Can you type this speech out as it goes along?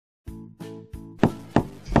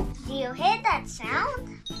you hear that sound?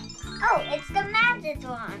 Oh, it's the magic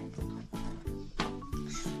wand.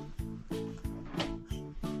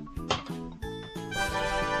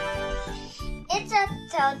 It's a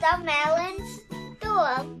CoComelon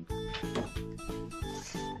store.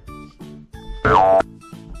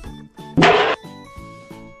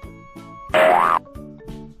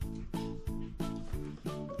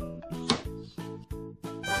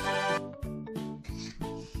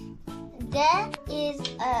 There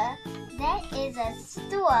is a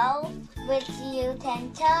stool which you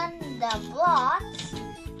can turn the blocks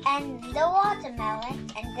and the watermelon,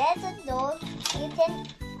 and there's a door you can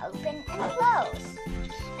open and close.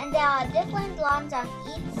 And there are different lawns on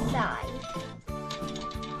each side.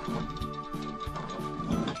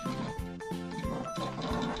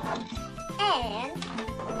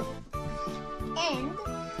 And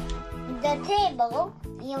the table,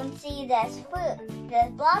 you'll see there's fruit,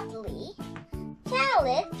 there's broccoli,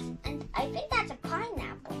 carrots, and I think that's a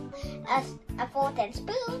pineapple, a fork and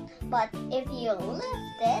spoon, but if you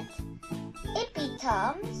lift it, it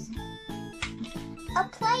becomes a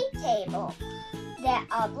play table. There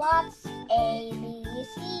are blocks A, B,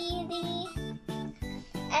 C, D,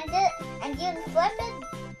 and you can flip it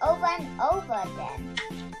over and over then.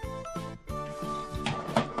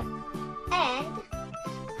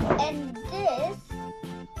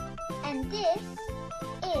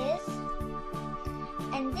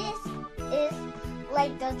 And this is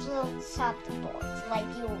like those little chopboards, like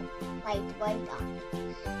you right on it.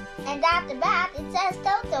 And after that, it says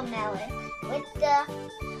CoComelon with the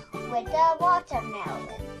watermelon.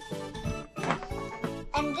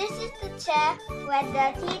 And this is the chair where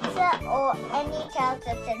the teacher or any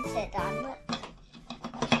character can sit on.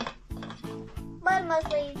 But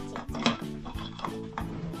mostly teacher.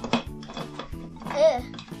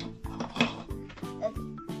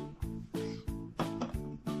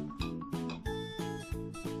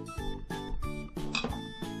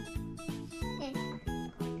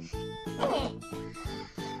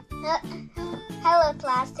 Hello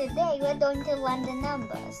class, today we're going to learn the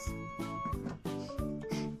numbers.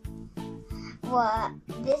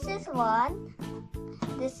 This is 1,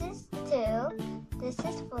 this is 2, this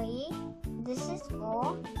is 3, this is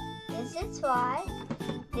 4, this is 5,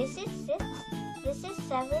 this is 6, this is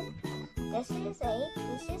 7, this is 8,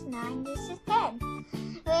 this is 9, this is 10.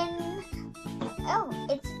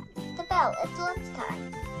 It's the bell, it's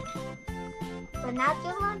lunchtime. But not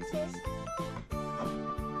your lunches.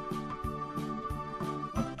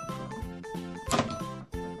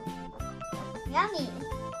 Yummy!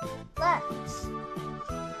 Lunch.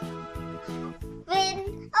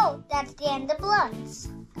 That's the end of lunch.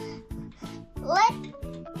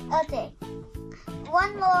 Okay.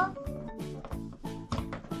 One more.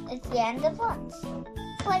 It's the end of lunch.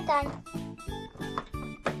 Playtime.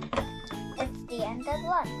 It's the end of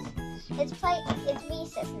lunch. It's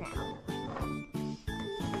recess now.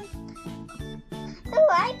 Oh,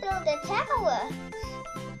 I built a tower.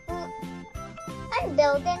 I'm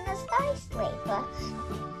building a skyscraper.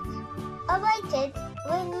 I like it.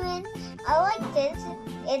 I like this.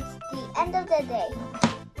 It's the end of the day.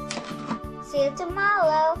 See you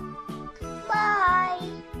tomorrow.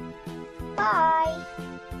 Bye. Bye.